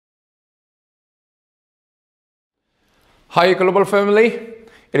Hi, Global Family.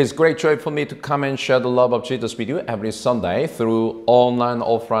 It is great joy for me to come and share the love of Jesus with you every Sunday through online,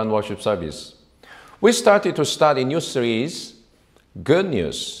 offline worship service. We started to start a new series, Good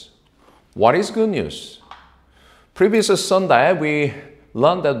News. What is good news? Previous Sunday, we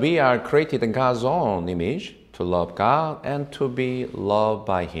learned that we are created in God's own image to love God and to be loved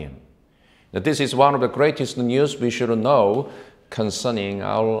by Him. Now, this is one of the greatest news we should know concerning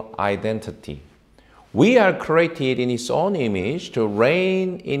our identity. We are created in His own image to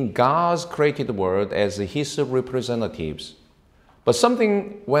reign in God's created world as His representatives. But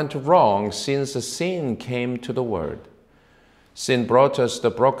something went wrong since sin came to the world. Sin brought us the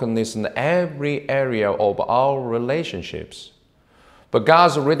brokenness in every area of our relationships. But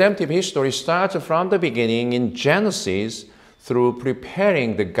God's redemptive history starts from the beginning in Genesis through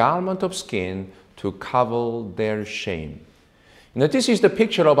preparing the garment of skin to cover their shame. Now, this is the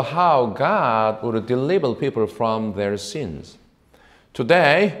picture of how God would deliver people from their sins.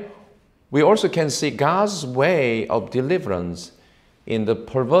 Today, we also can see God's way of deliverance in the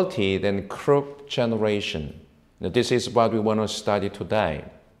perverted and crooked generation. Now, this is what we want to study today,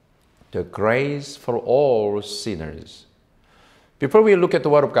 the grace for all sinners. Before we look at the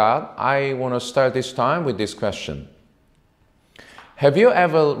Word of God, I want to start this time with this question. Have you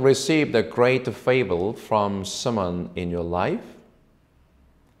ever received a great favor from someone in your life?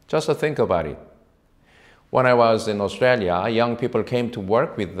 Just think about it. When I was in Australia, young people came to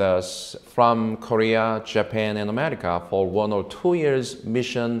work with us from Korea, Japan, and America for 1 or 2 years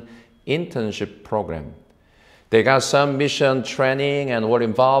mission internship program. They got some mission training and were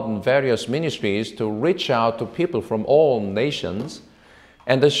involved in various ministries to reach out to people from all nations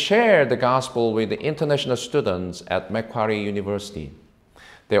and to share the gospel with the international students at Macquarie University.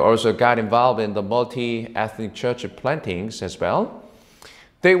 They also got involved in the multi-ethnic church plantings as well.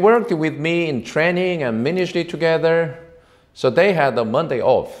 They worked with me in training and ministry together, so they had a Monday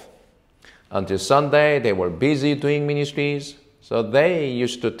off. Until Sunday, they were busy doing ministries, so they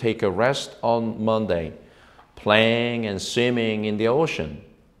used to take a rest on Monday, playing and swimming in the ocean.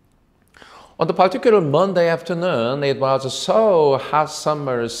 On the particular Monday afternoon, it was so hot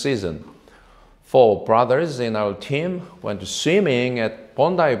summer season. 4 brothers in our team went swimming at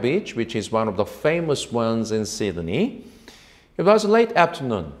Bondi Beach, which is one of the famous ones in Sydney. It was late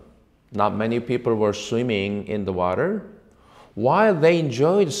afternoon. Not many people were swimming in the water. While they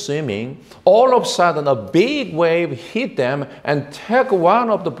enjoyed swimming, all of a sudden a big wave hit them and took one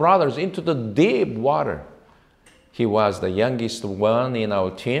of the brothers into the deep water. He was the youngest one in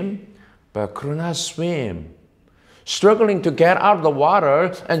our team, but could not swim, struggling to get out of the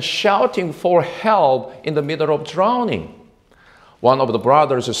water and shouting for help in the middle of drowning. One of the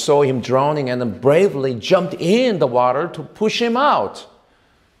brothers saw him drowning and bravely jumped in the water to push him out.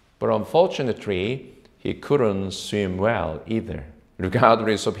 But unfortunately, he couldn't swim well either,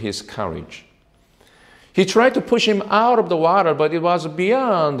 regardless of his courage. He tried to push him out of the water, but it was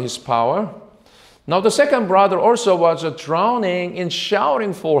beyond his power. Now the second brother also was drowning and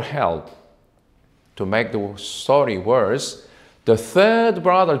shouting for help. To make the story worse, the third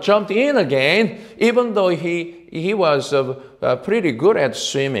brother jumped in again, even though he was pretty good at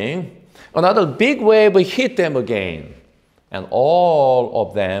swimming. Another big wave hit them again, and all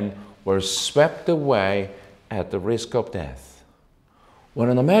of them were swept away at the risk of death. When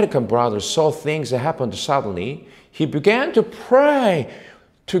an American brother saw things that happened suddenly, he began to pray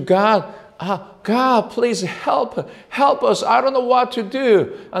to God, God, please help us. I don't know what to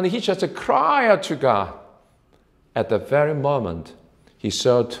do. And he just cried out to God. At that very moment, he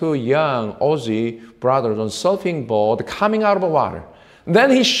saw 2 young Aussie brothers on surfing board coming out of the water.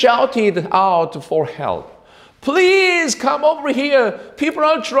 Then he shouted out for help. Please come over here. People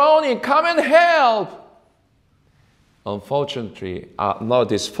are drowning. Come and help. Unfortunately, 2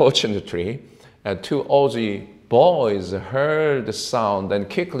 Aussie boys heard the sound and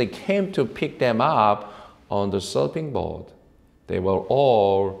quickly came to pick them up on the surfing board. They were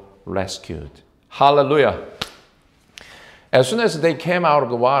all rescued. Hallelujah. As soon as they came out of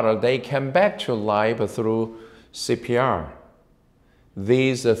the water, they came back to life through CPR.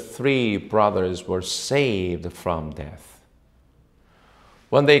 These 3 brothers were saved from death.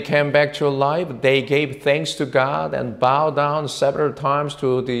 When they came back to life, they gave thanks to God and bowed down several times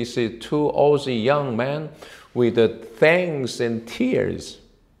to these 2 Aussie young men with thanks and tears.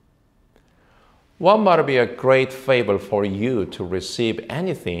 What might be a great favor for you to receive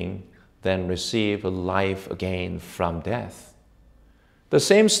anything than receive life again from death? The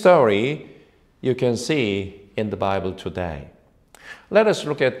same story you can see in the Bible today. Let us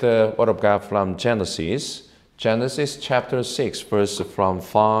look at the Word of God from Genesis chapter 6, verse from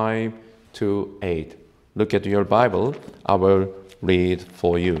 5 to 8. Look at your Bible. I will read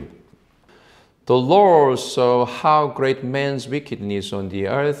for you. The Lord saw how great man's wickedness on the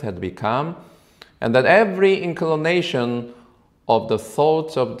earth had become, and that every inclination of the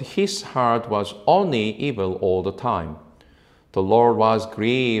thoughts of his heart was only evil all the time. The Lord was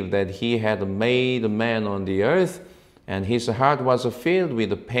grieved that he had made man on the earth, and his heart was filled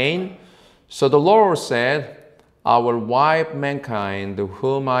with pain. So the Lord said, I will wipe mankind,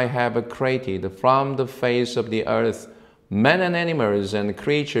 whom I have created, from the face of the earth, men and animals and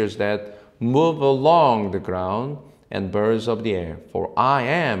creatures that move along the ground, and birds of the air, for I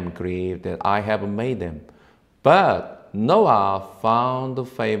am grieved that I have made them. But Noah found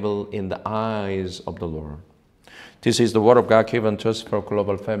favor in the eyes of the Lord. This is the word of God given to us for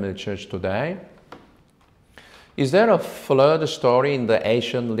Global Family Church today. Is there a flood story in the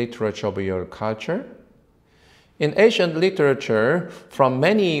ancient literature of your culture? In ancient literature, from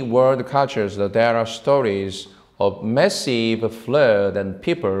many world cultures, there are stories of massive flood and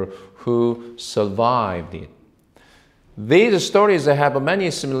people who survived it. These stories have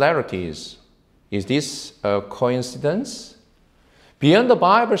many similarities. Is this a coincidence? Beyond the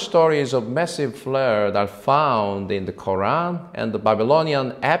Bible, stories of massive flood are found in the Quran and the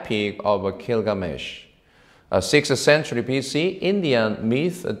Babylonian epic of Gilgamesh. A 6th century BC Indian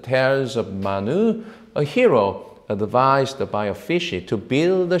myth tells of Manu, a hero advised by a fish to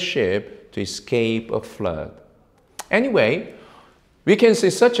build a ship to escape a flood. Anyway, we can see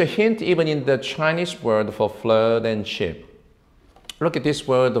such a hint even in the Chinese word for flood and ship. Look at this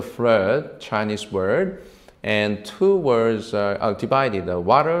word, flood, Chinese word, and two words are divided,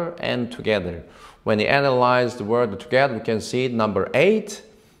 water and together. When you analyze the word together, you can see number 8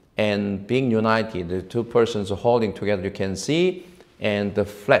 and being united, the two persons holding together, you can see, and the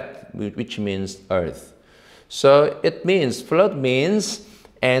flat, which means earth. So it means, flood means,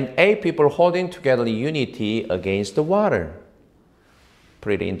 and 8 people holding together unity against the water.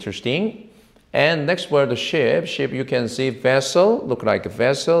 Pretty interesting. And next word, the ship. Ship, you can see vessel, look like a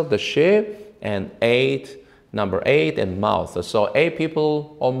vessel, the ship, and 8, number 8, and mouth. So 8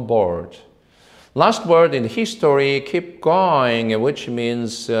 people on board. Last word in history, keep going, which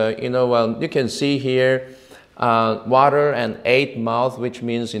means, you can see here, water and 8 mouth, which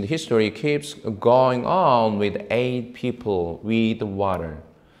means in history keeps going on with 8 people with water.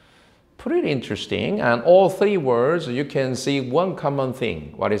 Pretty interesting. And all 3 words, you can see one common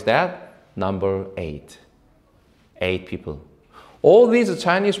thing. What is that? Number 8. 8 people. All these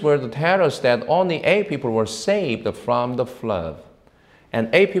Chinese words tell us that only 8 people were saved from the flood, and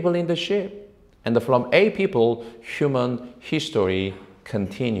 8 people in the ship. And from 8 people, human history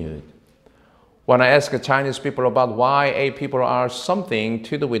continued. When I ask Chinese people about why 8 people are something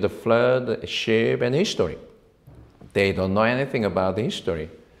to do with the flood, ship, and history, they don't know anything about the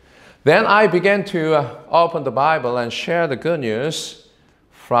history. Then I began to open the Bible and share the good news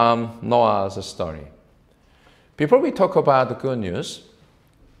from Noah's story. Before we talk about the good news,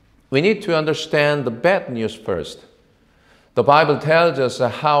 we need to understand the bad news first. The Bible tells us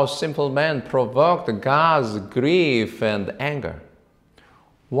how sinful man provoked God's grief and anger.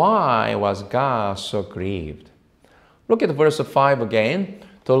 Why was God so grieved? Look at verse 5 again.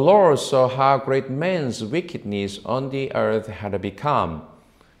 The Lord saw how great man's wickedness on the earth had become,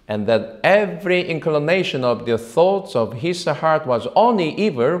 and that every inclination of the thoughts of his heart was only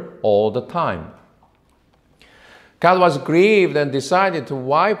evil all the time. God was grieved and decided to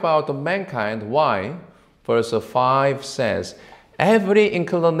wipe out mankind. Why? Verse 5 says, every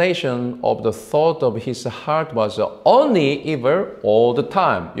inclination of the thought of his heart was only evil all the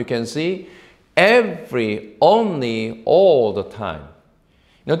time. You can see every, only, all the time.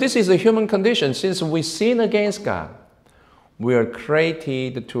 This is a human condition. Since we sin against God, we are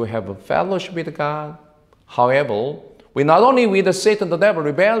created to have a fellowship with God. However, we not only with Satan the devil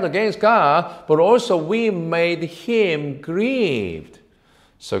rebelled against God, but also we made him grieved.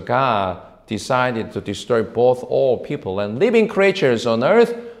 So God decided to destroy both all people and living creatures on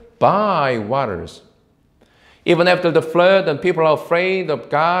earth by waters. Even after the flood, and people are afraid of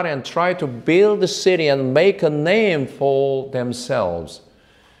God and try to build a city and make a name for themselves.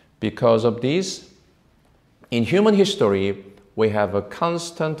 Because of this, in human history, we have a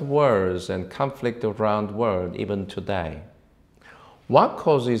constant wars and conflict around the world even today. What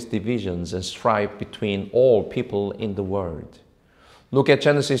causes divisions and strife between all people in the world? Look at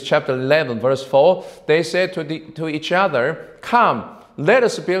Genesis chapter 11, verse 4. They said to each other, come, let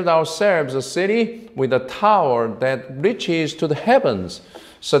us build ourselves a city with a tower that reaches to the heavens,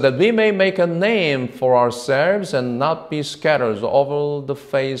 so that we may make a name for ourselves and not be scattered over the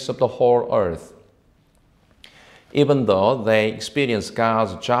face of the whole earth. Even though they experienced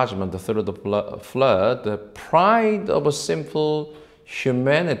God's judgment through the flood, the pride of a sinful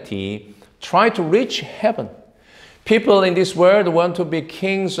humanity tried to reach heaven. People in this world want to be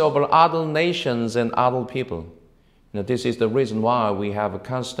kings over other nations and other people. This is the reason why we have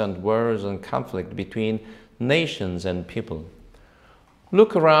constant wars and conflict between nations and people.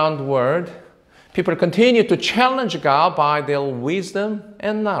 Look around the world. People continue to challenge God by their wisdom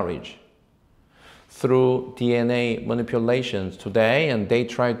and knowledge. Through DNA manipulations today, and they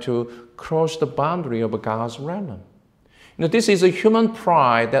try to cross the boundary of God's realm. This is a human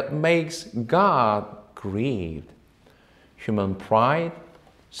pride that makes God grieved. Human pride,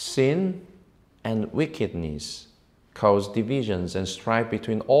 sin, and wickedness cause divisions and strife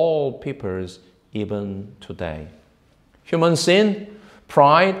between all peoples even today. Human sin,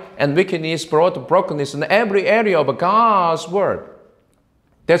 pride, and wickedness brought brokenness in every area of God's word.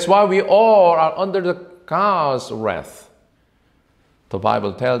 That's why we all are under God's wrath. The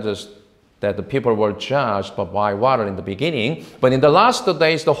Bible tells us that the people were judged by water in the beginning, but in the last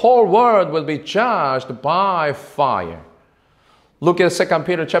days, the whole world will be judged by fire. Look at 2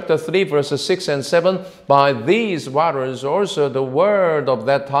 Peter chapter 3, verses 6 and 7. By these waters also the word of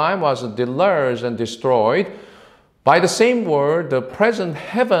that time was deluged and destroyed. By the same word, the present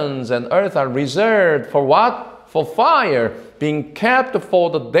heavens and earth are reserved for what? For fire, being kept for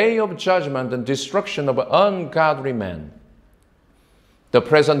the day of judgment and destruction of ungodly men. The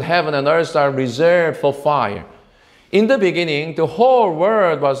present heaven and earth are reserved for fire. In the beginning, the whole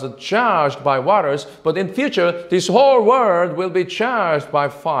world was judged by waters, but in future, this whole world will be judged by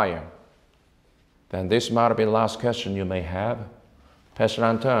fire. Then this might be the last question you may have. Pastor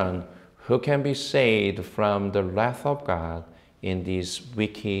Anton, who can be saved from the wrath of God in this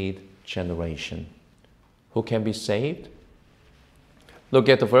wicked generation? Who can be saved? Look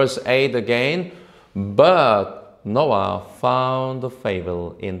at verse 8 again. But Noah found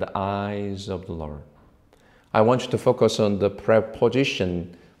favor in the eyes of the Lord. I want you to focus on the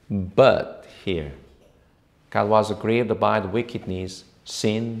preposition but here. God was grieved by the wickedness,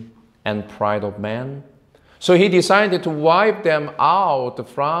 sin, and pride of man. So he decided to wipe them out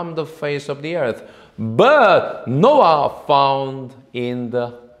from the face of the earth. But Noah found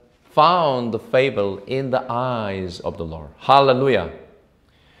favor in the eyes of the Lord. Hallelujah.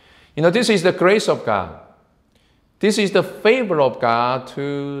 This is the grace of God. This is the favor of God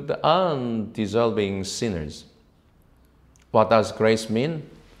to the undeserving sinners. What does grace mean?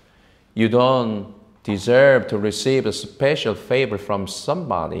 You don't deserve to receive a special favor from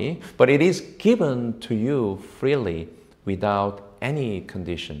somebody, but it is given to you freely without any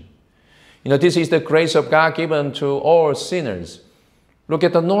condition. This is the grace of God given to all sinners. Look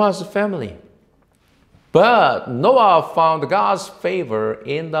at the Noah's family. But Noah found God's favor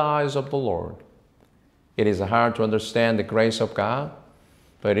in the eyes of the Lord. It is hard to understand the grace of God,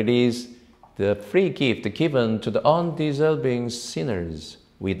 but it is the free gift given to the undeserving sinners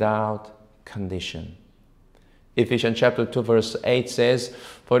without condition. Ephesians chapter 2 verse 8 says,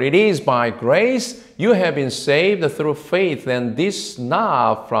 For it is by grace you have been saved through faith, and this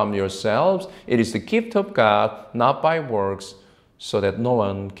not from yourselves. It is the gift of God, not by works, so that no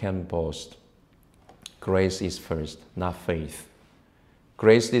one can boast. Grace is first, not faith.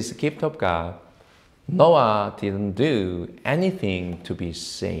 Grace is the gift of God. Noah didn't do anything to be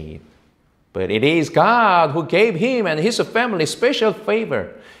saved, but it is God who gave him and his family special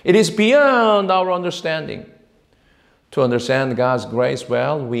favor. It is beyond our understanding. To understand God's grace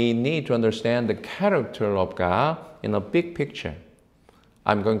well, we need to understand the character of God in a big picture.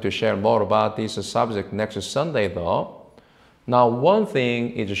 I'm going to share more about this subject next Sunday though. Now, one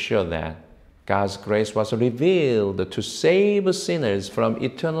thing is sure, that God's grace was revealed to save sinners from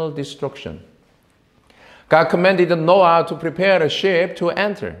eternal destruction. God commanded Noah to prepare a ship to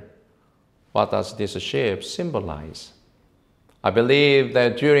enter. What does this ship symbolize? I believe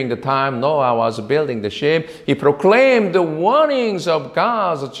that during the time Noah was building the ship, he proclaimed the warnings of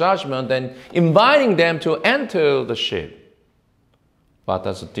God's judgment and inviting them to enter the ship. What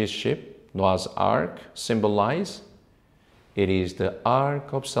does this ship, Noah's Ark, symbolize? It is the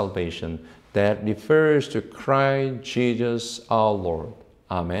Ark of salvation that refers to Christ Jesus our Lord.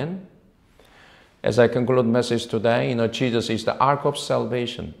 Amen. As I conclude the message today, Jesus is the Ark of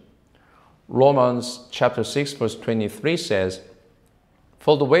salvation. Romans chapter 6 verse 23 says,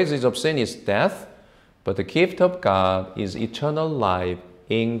 For the wages of sin is death, but the gift of God is eternal life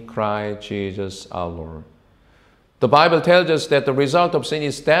in Christ Jesus our Lord. The Bible tells us that the result of sin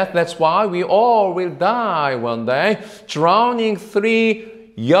is death. That's why we all will die one day. Drowning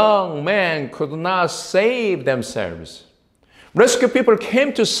 3 young men could not save themselves. Rescue people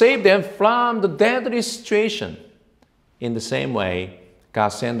came to save them from the deadly situation. In the same way, God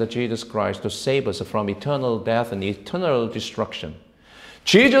sent Jesus Christ to save us from eternal death and eternal destruction.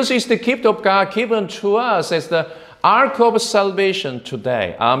 Jesus is the gift of God given to us as the ark of salvation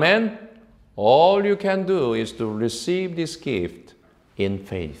today. Amen? All you can do is to receive this gift in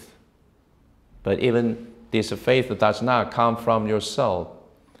faith. But even this faith does not come from yourself.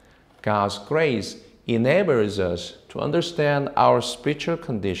 God's grace enables us to understand our spiritual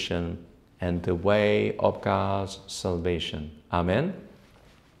condition and the way of God's salvation. Amen?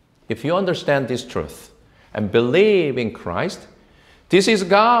 If you understand this truth and believe in Christ, this is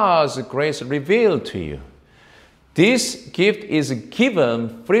God's grace revealed to you. This gift is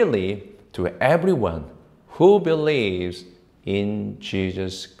given freely to everyone who believes in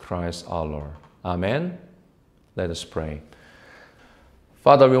Jesus Christ our Lord. Amen? Let us pray.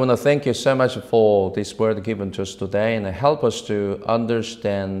 Father, we want to thank you so much for this word given to us today, and help us to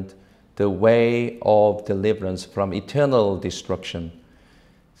understand the way of deliverance from eternal destruction.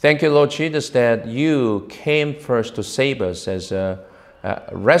 Thank you, Lord Jesus, that you came first to save us as a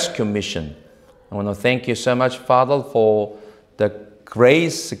rescue mission. I want to thank you so much, Father, for the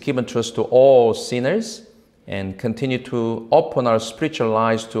grace given to us to all sinners, and continue to open our spiritual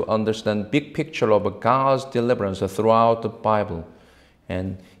lives to understand big picture of God's deliverance throughout the Bible.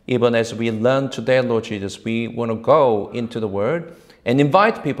 And even as we learn today, Lord Jesus, we want to go into the Word and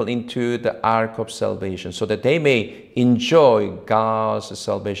invite people into the ark of salvation so that they may enjoy God's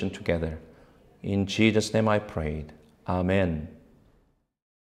salvation together. In Jesus' name I prayed. Amen.